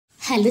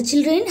Hello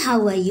children,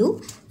 how are you.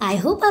 I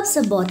hope आप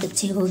सब बहुत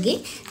अच्छे होंगे।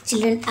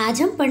 चिल्ड्रन,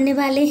 आज हम पढ़ने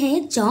वाले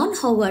हैं जॉन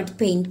हॉवर्ड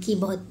पेन की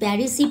बहुत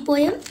प्यारी सी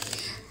poem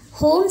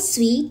home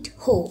sweet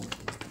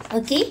home.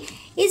 Okay,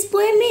 इस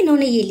पोएम में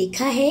इन्होंने ये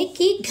लिखा है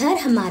कि घर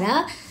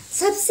हमारा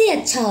सबसे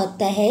अच्छा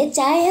होता है।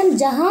 चाहे हम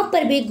जहाँ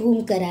पर भी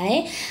घूम कर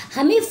आए,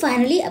 हमें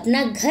फाइनली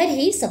अपना घर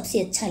ही सबसे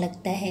अच्छा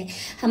लगता है।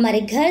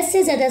 हमारे घर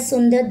से ज़्यादा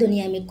सुंदर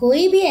दुनिया में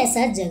कोई भी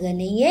ऐसा जगह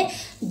नहीं है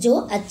जो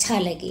अच्छा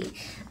लगे।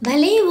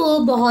 भले ही वो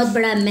बहुत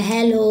बड़ा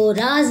महल हो,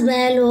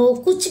 राजमहल हो,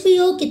 कुछ भी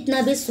हो,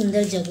 कितना भी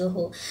सुंदर जगह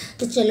हो।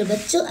 तो चलो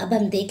बच्चों, अब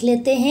हम देख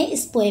लेते हैं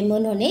इस पोएम में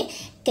उन्होंने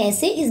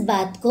कैसे इस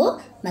बात को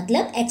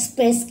मतलब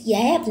एक्सप्रेस किया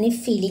है, अपनी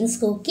फीलिंग्स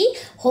को, कि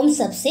होम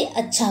सबसे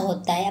अच्छा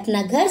होता है,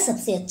 अपना घर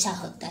सबसे अच्छा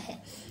होता है।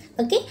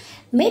 Okay,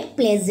 meet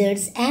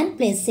pleasures and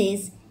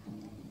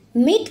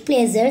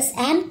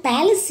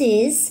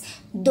palaces,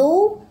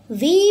 though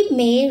we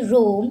may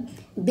roam,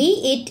 be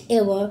it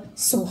ever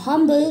so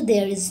humble,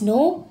 there is no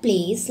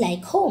place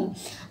like home.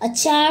 A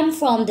charm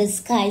from the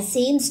sky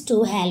seems to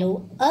hallow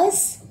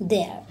us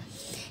there.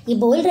 ये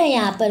बोल रहे हैं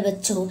यहाँ पर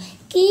बच्चों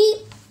कि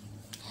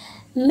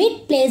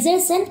meet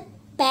pleasures and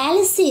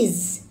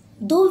palaces,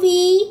 though we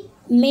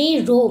may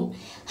roam,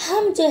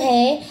 हम जो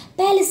है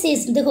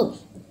palaces, देखो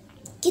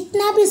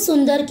कितना भी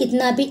सुंदर,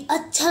 कितना भी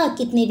अच्छा,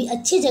 कितनी भी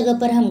अच्छी जगह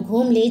पर हम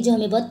घूम ले जो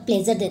हमें बहुत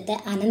प्लेजर देता है,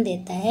 आनंद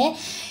देता है,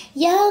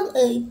 या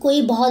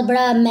कोई बहुत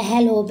बड़ा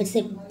महल हो,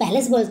 जैसे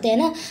पैलेस बोलते हैं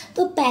ना,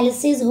 तो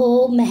पैलेसेस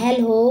हो,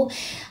 महल हो,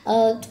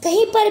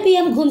 कहीं पर भी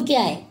हम घूम के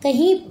आए,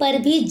 कहीं पर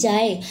भी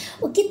जाए,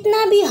 वो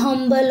कितना भी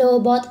हम्बल हो,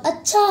 बहुत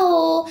अच्छा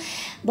हो,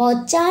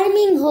 बहुत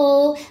चार्मिंग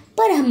हो,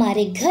 पर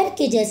हमारे घर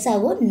के जैसा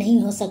वो नहीं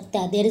हो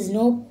सकता। There is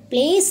no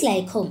place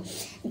like home.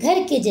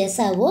 घर के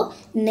जैसा वो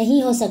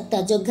नहीं हो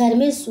सकता। जो घर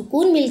में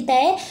सुकून मिलता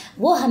है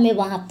वो हमें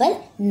वहाँ पर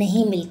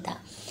नहीं मिलता।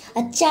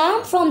 अ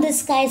charm from the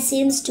sky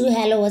seems to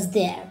hello us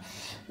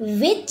there,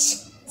 which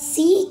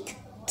seek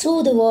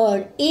through the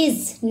world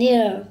is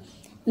near,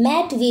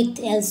 mat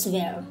with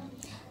elsewhere.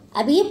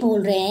 अब ये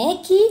बोल रहे हैं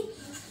कि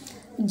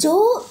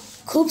जो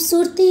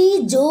खूबसूरती,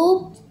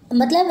 जो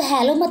मतलब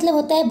हेलो मतलब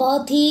होता है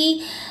बहुत ही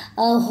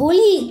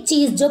होली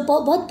चीज़, जो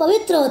बहुत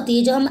पवित्र होती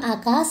है, जो हम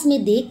आकाश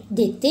में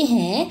देखते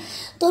हैं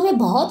तो हमें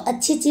बहुत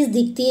अच्छी चीज़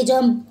दिखती है, जो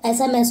हम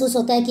ऐसा महसूस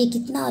होता है कि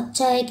कितना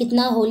अच्छा है,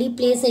 कितना होली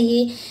प्लेस है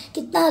ये,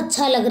 कितना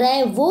अच्छा लग रहा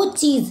है, वो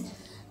चीज़,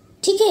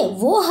 ठीक है,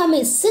 वो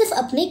हमें सिर्फ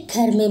अपने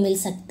घर में मिल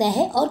सकता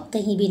है और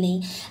कहीं भी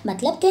नहीं।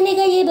 मतलब कहने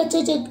का ये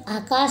बच्चों, जो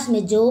आकाश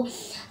में, जो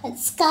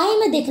स्काई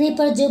में देखने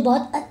पर जो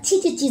बहुत अच्छी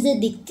अच्छी चीज़ें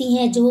दिखती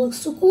हैं, जो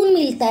सुकून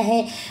मिलता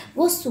है,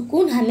 वो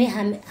सुकून हमें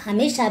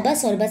हमेशा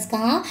बस और बस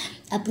कहाँ,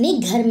 अपने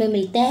घर में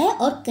मिलता है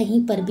और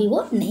कहीं पर भी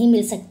वो नहीं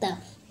मिल सकता।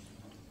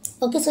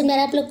 ओके, सुन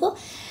मेरा आप लोग को,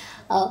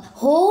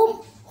 home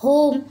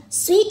home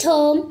sweet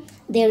home,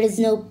 there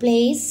is no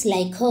place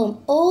like home,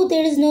 oh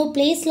there is no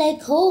place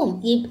like home.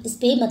 ये इस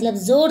पे मतलब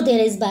जोर दे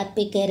रहे, इस बात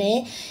पे कह रहे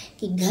हैं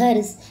कि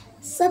घर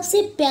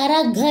सबसे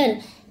प्यारा घर,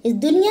 इस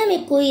दुनिया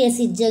में कोई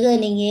ऐसी जगह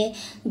नहीं है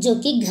जो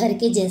कि घर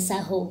के जैसा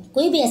हो।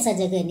 कोई भी ऐसा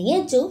जगह नहीं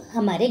है जो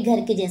हमारे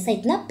घर के जैसा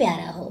इतना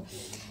प्यारा हो।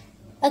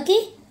 ओके,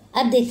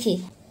 अब देखिए,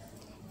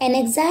 An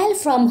exile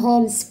from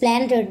home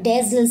splendor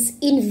dazzles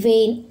in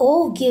vain.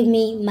 Oh, give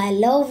me my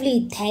lovely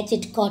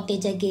thatched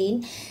cottage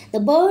again. The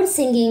birds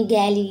singing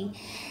gaily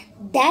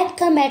that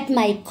come at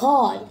my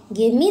call.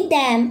 Give me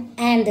them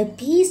and the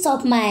peace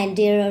of my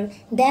dearer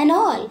than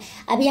all.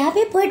 अब यहाँ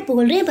पे poet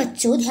बोल रहे हैं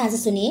बच्चों, ध्यान से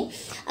सुनिए।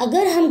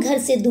 अगर हम घर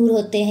से दूर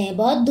होते हैं,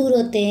 बहुत दूर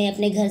होते हैं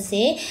अपने घर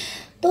से,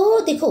 तो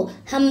देखो,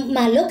 हम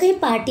मान लो कहीं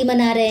पार्टी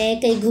मना रहे हैं,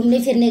 कहीं घूमने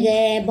फिरने गए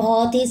हैं,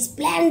 बहुत ही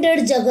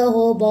स्प्लेंडर्ड जगह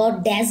हो, बहुत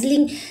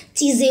डैज़लिंग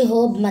चीज़ें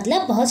हो,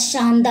 मतलब बहुत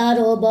शानदार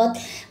हो, बहुत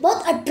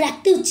बहुत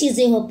अट्रैक्टिव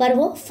चीज़ें हो, पर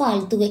वो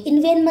फालतू है,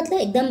 इनवेन मतलब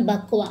एकदम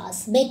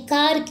बकवास,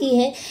 बेकार की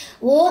है,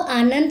 वो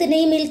आनंद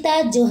नहीं मिलता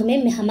जो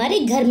हमें हमारे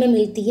घर में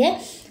मिलती है।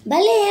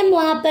 भले हम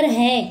वहाँ पर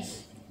हैं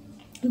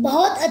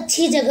बहुत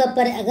अच्छी जगह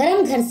पर, अगर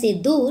हम घर से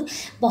दूर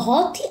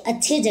बहुत ही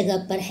अच्छे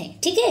जगह पर हैं,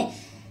 ठीक है,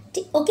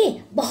 ठीक, ओके,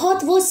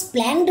 बहुत वो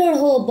स्प्लेंडर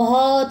हो,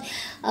 बहुत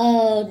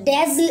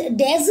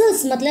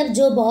डेजल्स मतलब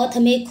जो बहुत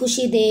हमें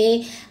खुशी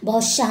दे,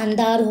 बहुत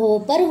शानदार हो,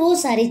 पर वो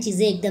सारी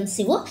चीज़ें एकदम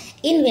से वो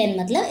इनवेन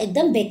मतलब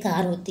एकदम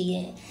बेकार होती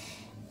है।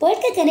 पोएट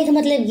का कहने का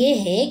मतलब ये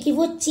है कि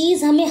वो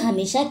चीज़ हमें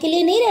हमेशा के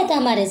लिए नहीं रहता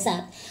हमारे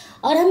साथ,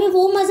 और हमें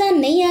वो मज़ा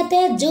नहीं आता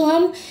है जो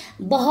हम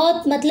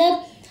बहुत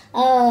मतलब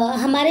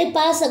हमारे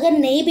पास अगर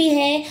नहीं भी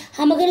है,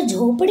 हम अगर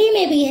झोपड़ी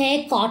में भी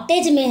हैं,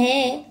 कॉटेज में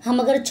हैं, हम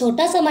अगर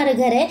छोटा सा हमारा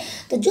घर है,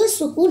 तो जो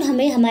सुकून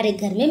हमें हमारे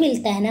घर में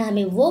मिलता है ना,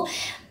 हमें वो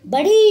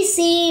बड़ी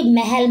सी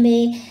महल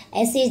में,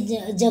 ऐसी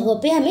जगहों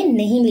पे हमें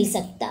नहीं मिल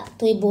सकता।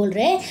 तो ये बोल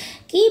रहे हैं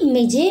कि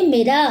मुझे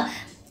मेरा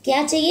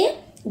क्या चाहिए,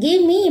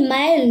 गिव मी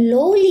माई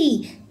लोली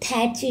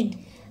थैचड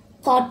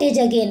कॉटेज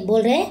अगेन।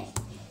 बोल रहे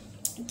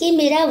हैं कि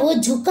मेरा वो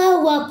झुका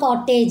हुआ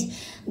कॉटेज,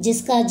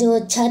 जिसका जो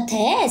छत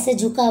है ऐसे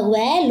झुका हुआ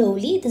है,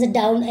 लोली जैसे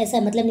डाउन, ऐसा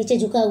मतलब नीचे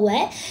झुका हुआ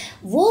है,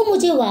 वो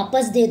मुझे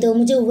वापस दे दो,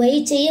 मुझे वही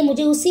चाहिए,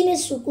 मुझे उसी में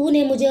सुकून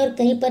है, मुझे और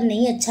कहीं पर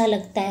नहीं अच्छा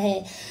लगता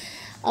है।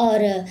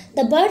 और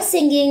द बर्ड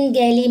सिंगिंग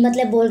गैली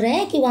मतलब बोल रहे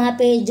हैं कि वहाँ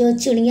पे जो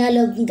चिड़ियाँ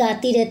लोग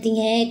गाती रहती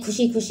हैं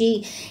खुशी खुशी,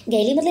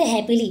 गैली मतलब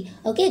हैप्पीली,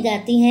 ओके,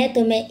 गाती हैं,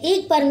 तो मैं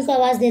एक बार उनको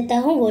आवाज़ देता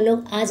हूँ, वो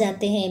लोग आ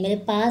जाते हैं, मेरे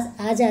पास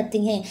आ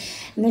जाती हैं,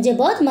 मुझे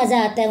बहुत मज़ा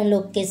आता है उन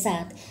लोग के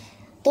साथ।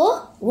 तो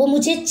वो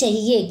मुझे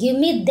चाहिए, गिव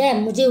मी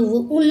देम, मुझे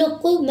उन लोग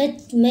को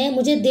मैं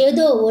मुझे दे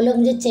दो, वो लोग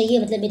मुझे चाहिए,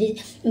 मतलब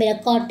मेरा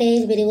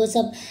कॉटेज, मेरे वो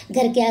सब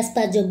घर के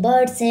आसपास जो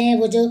बर्ड्स हैं,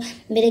 वो जो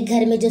मेरे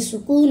घर में जो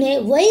सुकून है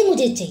वही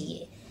मुझे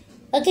चाहिए,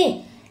 okay.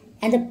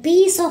 And the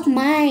piece of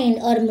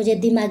mind, और मुझे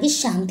दिमागी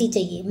शांति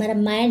चाहिए, मेरा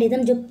माइंड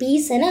एकदम जो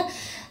पीस है ना,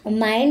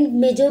 माइंड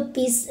में जो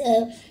पीस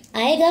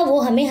आएगा वो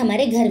हमें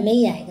हमारे घर में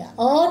ही आएगा।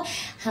 और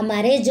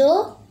हमारे जो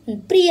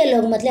प्रिय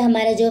लोग मतलब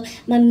हमारे जो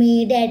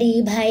मम्मी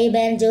डैडी भाई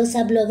बहन जो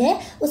सब लोग हैं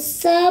वो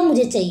सब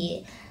मुझे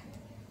चाहिए।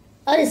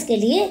 और इसके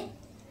लिए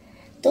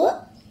तो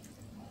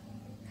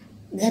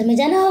घर में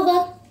जाना होगा,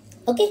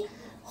 ओके।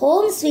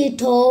 होम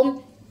स्वीट होम,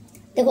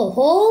 देखो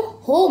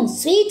home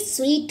sweet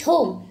sweet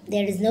home,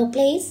 there is no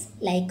place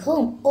like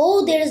home,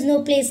 oh there is no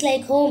place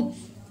like home.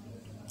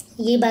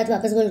 ये बात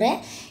वापस बोल रहा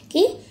है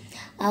कि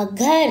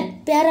घर,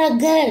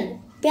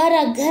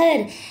 प्यारा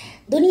घर,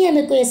 दुनिया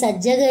में कोई ऐसा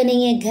जगह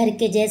नहीं है घर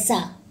के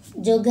जैसा,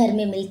 जो घर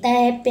में मिलता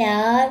है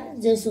प्यार,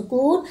 जो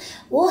सुकून,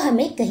 वो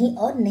हमें कहीं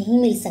और नहीं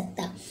मिल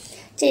सकता।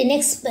 चलिए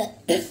नेक्स्ट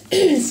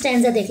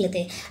स्टैंजा देख लेते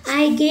हैं।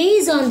 आई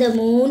gauge on the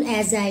moon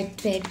as I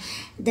trade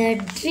the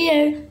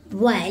ड्रीयर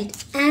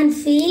wild and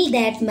feel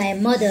that my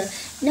mother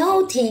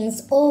now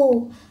things O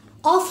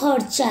of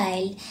her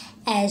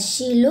child as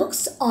she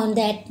looks on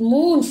that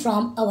moon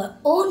from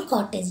our own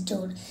cottage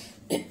door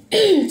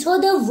through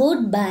the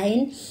wood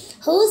बाइन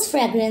whose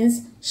fragrance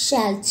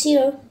shall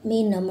cheer me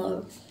no more।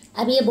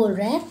 अब ये बोल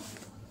रहे हैं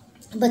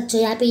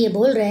बच्चों, यहाँ पे ये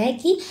बोल रहे हैं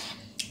कि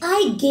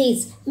आई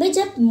गेज, मैं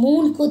जब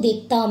मून को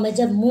देखता हूँ, मैं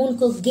जब मून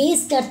को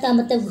गेज करता हूँ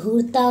मतलब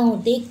घूरता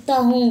हूँ, देखता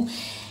हूँ,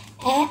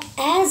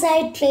 एज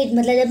आई ट्रेड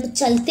मतलब जब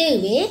चलते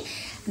हुए,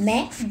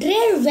 मैं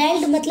ड्रेड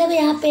वेल्ड मतलब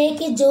यहाँ पे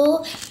कि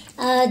जो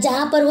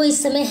जहाँ पर वो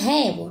इस समय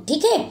है वो,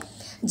 ठीक है,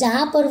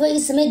 जहाँ पर वो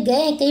इस समय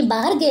गए, कहीं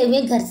बाहर गए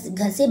हुए,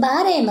 घर से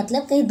बाहर है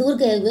मतलब कहीं दूर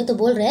गए हुए, तो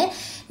बोल रहे हैं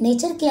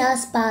नेचर के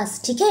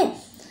आसपास, ठीक है,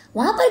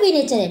 वहाँ पर भी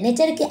नेचर है,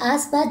 नेचर के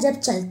आसपास जब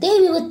चलते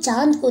हुए वो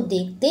चांद को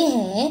देखते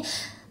हैं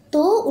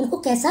तो उनको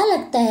कैसा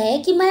लगता है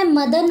कि my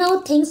mother now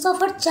thinks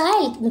of her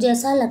child, मुझे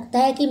ऐसा लगता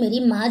है कि मेरी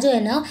माँ जो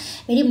है ना,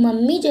 मेरी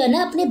मम्मी जो है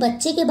ना, अपने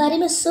बच्चे के बारे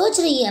में सोच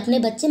रही है, अपने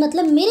बच्चे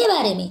मतलब मेरे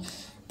बारे में।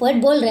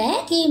 पोएट बोल रहा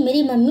है कि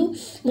मेरी मम्मी,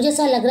 मुझे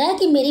ऐसा लग रहा है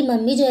कि मेरी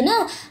मम्मी जो है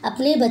ना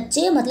अपने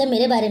बच्चे मतलब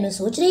मेरे बारे में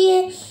सोच रही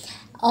है।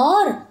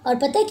 और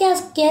पता है क्या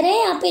कह रहे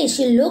हैं यहाँ पे,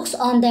 she looks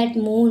on that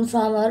moon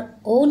from our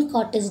own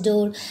cottage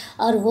door,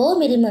 और वो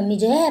मेरी मम्मी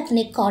जो है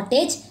अपने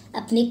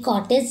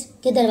कॉटेज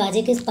के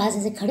दरवाजे के पास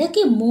ऐसे खड़े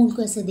होकर मून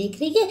को ऐसे देख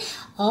रही है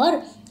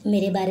और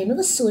मेरे बारे में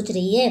वो सोच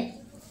रही है।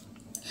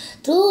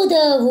 थ्रू द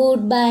वुड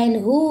बाइन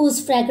whose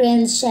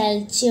fragrance shall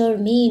cheer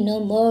me no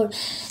more,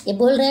 ये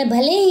बोल रहे हैं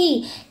भले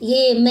ही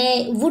ये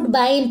मैं वुड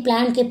बाइन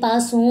प्लांट के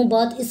पास हूँ,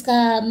 बहुत इसका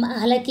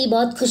हालांकि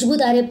बहुत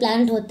खुशबूदार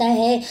प्लांट होता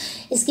है,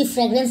 इसकी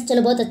फ्रेगरेंस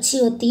चलो बहुत अच्छी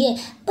होती है,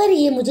 पर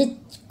ये मुझे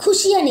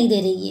खुशियाँ नहीं दे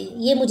रही है,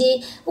 ये मुझे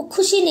वो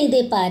खुशी नहीं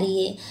दे पा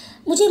रही है।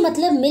 मुझे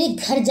मतलब मेरे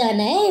घर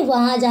जाना है,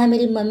 वहाँ जहाँ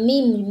मेरी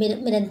मम्मी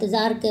मेरा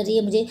इंतज़ार कर रही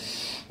है, मुझे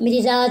मेरी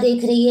राह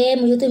देख रही है,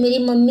 मुझे तो मेरी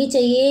मम्मी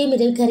चाहिए,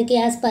 मेरे घर के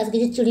आसपास की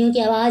जो चिड़ियों की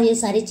आवाज़, ये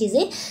सारी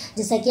चीज़ें,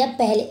 जैसा कि आप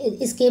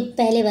इसके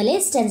पहले वाले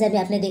स्टैंजा में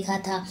आपने देखा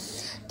था।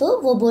 तो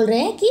वो बोल रहे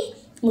हैं कि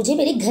मुझे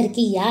मेरे घर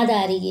की याद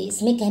आ रही है,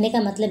 इसमें कहने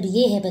का मतलब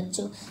ये है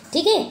बच्चों,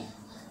 ठीक है।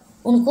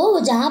 उनको वो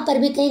जहाँ पर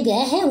भी कहीं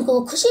गए हैं उनको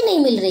वो खुशी नहीं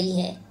मिल रही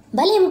है,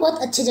 भले वो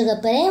बहुत अच्छी जगह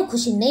पर है,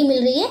 खुशी नहीं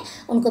मिल रही है,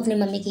 उनको अपनी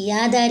मम्मी की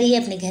याद आ रही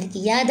है, अपने घर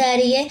की याद आ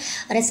रही है,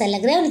 और ऐसा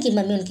लग रहा है उनकी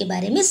मम्मी उनके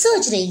बारे में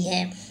सोच रही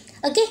है।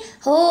 Okay,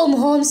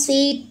 home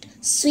sweet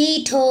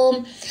sweet home,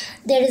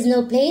 there is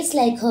no place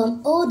like home,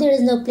 oh there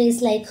is no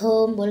place like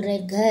home, बोल रहे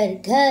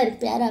घर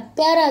प्यारा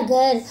प्यारा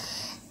घर,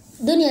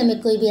 दुनिया में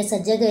कोई भी ऐसा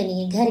जगह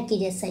नहीं है घर की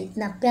जैसा,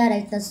 इतना प्यारा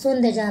इतना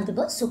सुंदर, जहाँ पे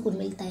बहुत सुकून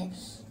मिलता है।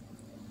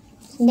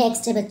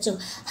 नेक्स्ट है बच्चों,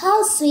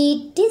 हाउ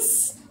स्वीट इज,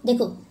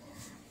 देखो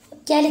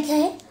क्या लिखा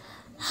है,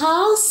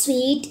 How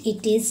sweet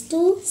it is to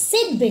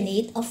sit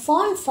beneath a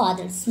fond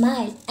father's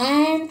smile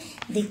and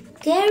the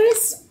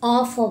caress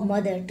of a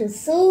mother to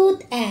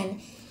soothe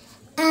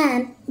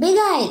and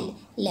beguile.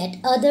 Let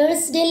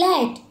others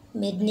delight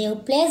mid new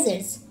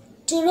pleasures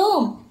to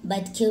roam,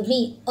 but give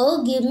me,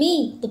 oh give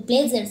me the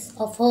pleasures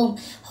of home.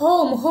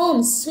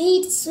 Home,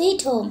 sweet,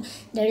 sweet home.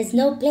 There is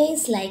no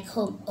place like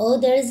home. Oh,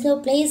 there is no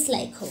place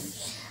like home.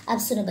 अब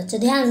सुनो बच्चों,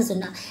 ध्यान से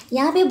सुनना,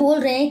 यहाँ पे बोल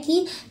रहे हैं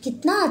कि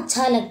कितना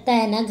अच्छा लगता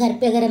है ना घर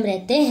पे अगर हम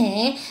रहते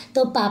हैं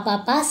तो पापा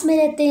पास में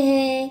रहते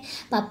हैं,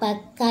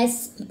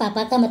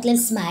 पापा का मतलब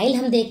स्माइल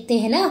हम देखते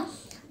हैं ना,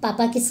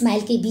 पापा की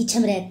स्माइल के बीच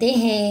हम रहते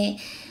हैं,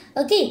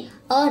 ओके।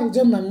 और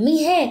जो मम्मी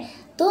है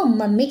तो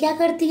मम्मी क्या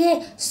करती है,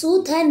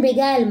 सूथ एंड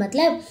बेगाल,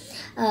 मतलब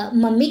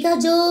मम्मी का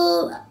जो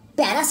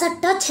प्यारा सा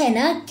टच है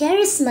ना,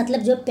 कैरिस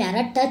मतलब जो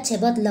प्यारा टच है,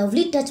 बहुत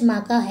लवली टच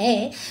माँ का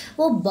है,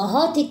 वो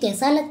बहुत ही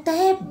कैसा लगता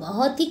है,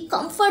 बहुत ही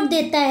कंफर्ट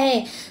देता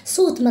है।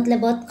 सूथ मतलब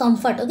बहुत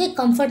कंफर्ट, ओके,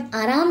 कंफर्ट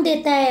आराम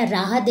देता है,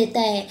 राहत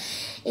देता है,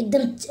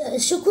 एकदम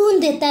सुकून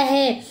देता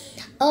है।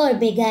 और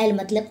बेगाइल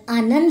मतलब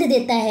आनंद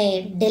देता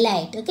है,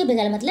 डिलाइट, ओके,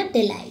 बेगाइल मतलब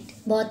डिलाइट,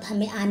 बहुत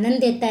हमें आनंद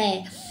देता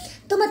है।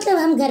 तो मतलब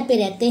हम घर पे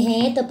रहते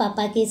हैं तो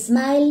पापा की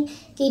स्माइल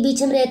के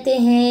बीच हम रहते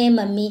हैं,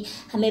 मम्मी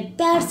हमें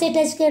प्यार से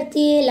टच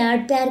करती है,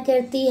 लाड प्यार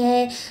करती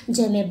है,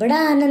 जो हमें बड़ा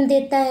आनंद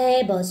देता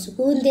है, बहुत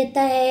सुकून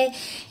देता है।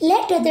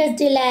 Let others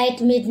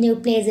delight mid new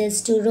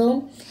places to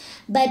Rome,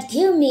 but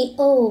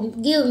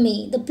give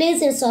me the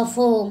places of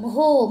home,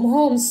 home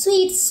home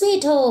sweet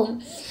sweet home.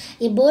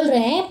 ये बोल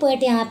रहे हैं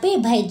पोएट यहाँ पे,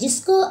 भाई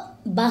जिसको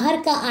बाहर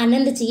का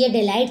आनंद चाहिए,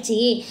 डिलाइट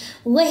चाहिए,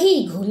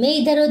 वही घूमे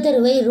इधर उधर,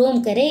 वही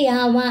रोम करे,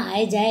 यहाँ वहाँ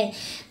आए जाए।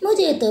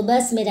 मुझे तो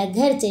बस मेरा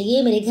घर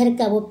चाहिए, मेरे घर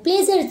का वो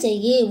प्लेजर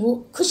चाहिए, वो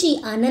खुशी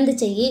आनंद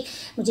चाहिए,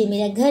 मुझे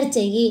मेरा घर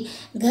चाहिए।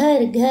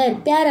 घर घर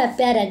प्यारा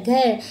प्यारा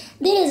घर,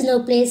 there is no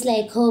place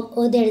like home,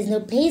 oh there is no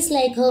place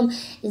like home.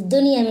 इस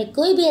दुनिया में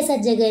कोई भी ऐसा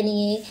जगह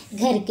नहीं है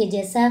घर के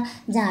जैसा,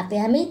 जहाँ पे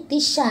हमें इतनी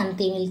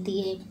शांति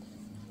मिलती है।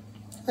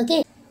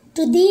 Okay,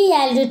 to thee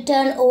I'll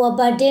return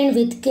overburdened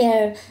with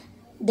care.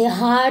 The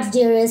heart's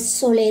dearest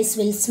solace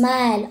will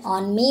smile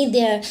on me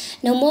there.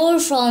 No more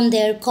from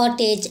their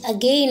cottage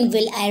again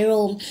will I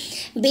roam.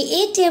 Be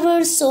it ever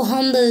so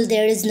humble,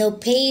 there is no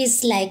place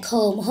like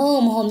home.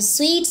 Home, home,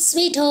 sweet,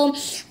 sweet home.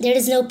 There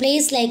is no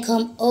place like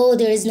home. Oh,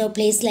 there is no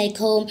place like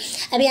home.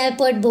 अभी यहाँ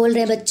poet बोल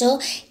रहे हैं बच्चों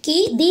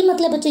कि दी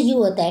मतलब बच्चों you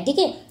होता है, ठीक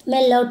है,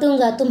 मैं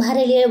लौटूंगा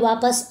तुम्हारे लिए,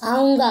 वापस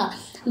आऊँगा,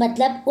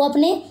 मतलब वो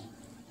अपने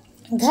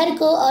घर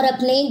को और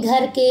अपने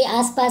घर के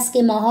आसपास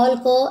के माहौल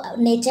को,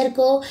 नेचर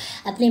को,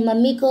 अपनी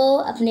मम्मी को,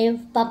 अपने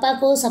पापा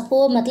को,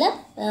 सबको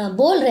मतलब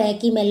बोल रहे हैं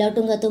कि मैं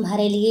लौटूंगा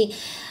तुम्हारे लिए।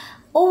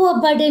 ओवर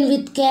बर्डन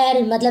विथ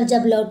केयर मतलब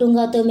जब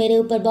लौटूंगा तो मेरे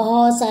ऊपर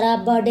बहुत सारा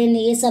बर्डन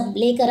ये सब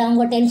लेकर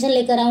आऊँगा, टेंशन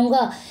लेकर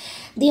आऊँगा।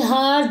 The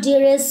heart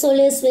dearest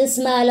solace will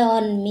smile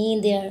on me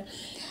there.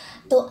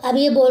 तो अब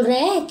ये बोल रहे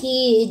हैं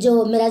कि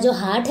जो मेरा जो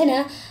हार्ट है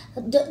ना,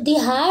 the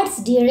heart's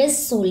dearest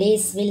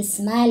solace will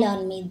smile on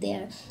me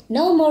there.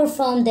 No more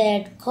from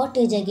that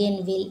cottage again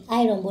will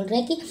I roam। बोल रहे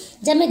हैं कि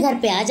जब मैं घर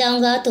पे आ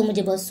जाऊँगा तो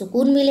मुझे बहुत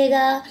सुकून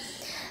मिलेगा,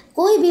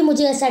 कोई भी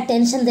मुझे ऐसा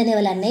टेंशन देने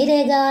वाला नहीं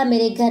रहेगा।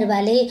 मेरे घर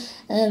वाले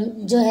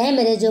जो है,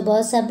 मेरे जो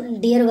बहुत सब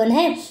डियर वन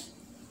हैं,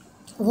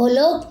 वो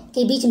लोग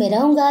के बीच में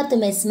रहूँगा तो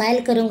मैं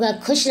स्माइल करूँगा,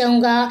 खुश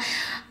रहूँगा।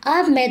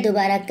 अब मैं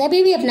दोबारा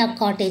कभी भी अपना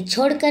कॉटेज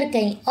छोड़कर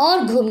कहीं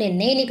और घूमने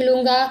नहीं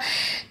निकलूँगा।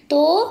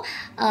 तो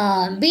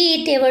बी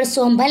इट एवर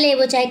सोम, भले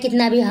वो चाहे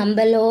कितना भी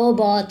हम्बल हो,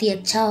 बहुत ही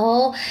अच्छा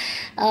हो,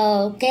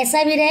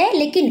 कैसा भी रहे,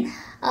 लेकिन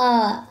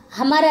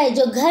हमारा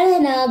जो घर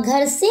है ना,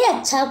 घर से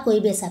अच्छा कोई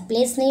भी ऐसा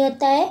प्लेस नहीं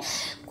होता है।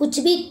 कुछ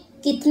भी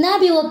कितना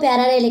भी वो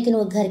प्यारा रहे, लेकिन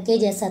वो घर के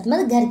जैसा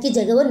मतलब घर की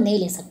जगह वो नहीं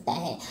ले सकता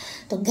है।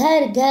 तो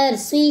घर घर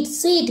स्वीट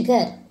स्वीट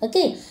घर,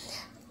 ओके।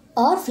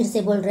 और फिर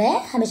से बोल रहे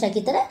हैं हमेशा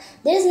की तरह,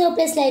 there is no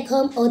place like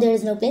home, oh there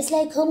is no place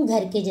like home.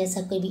 घर के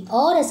जैसा कोई भी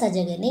और ऐसा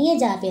जगह नहीं है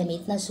जहाँ पे हमें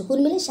इतना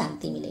सुकून मिले,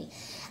 शांति मिले।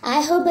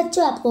 आई होप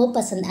बच्चों आपको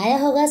पसंद आया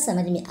होगा,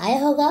 समझ में आया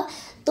होगा।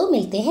 तो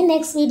मिलते हैं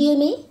नेक्स्ट वीडियो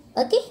में,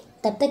 ओके।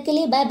 तब तक के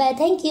लिए बाय बाय,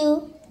 थैंक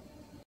यू।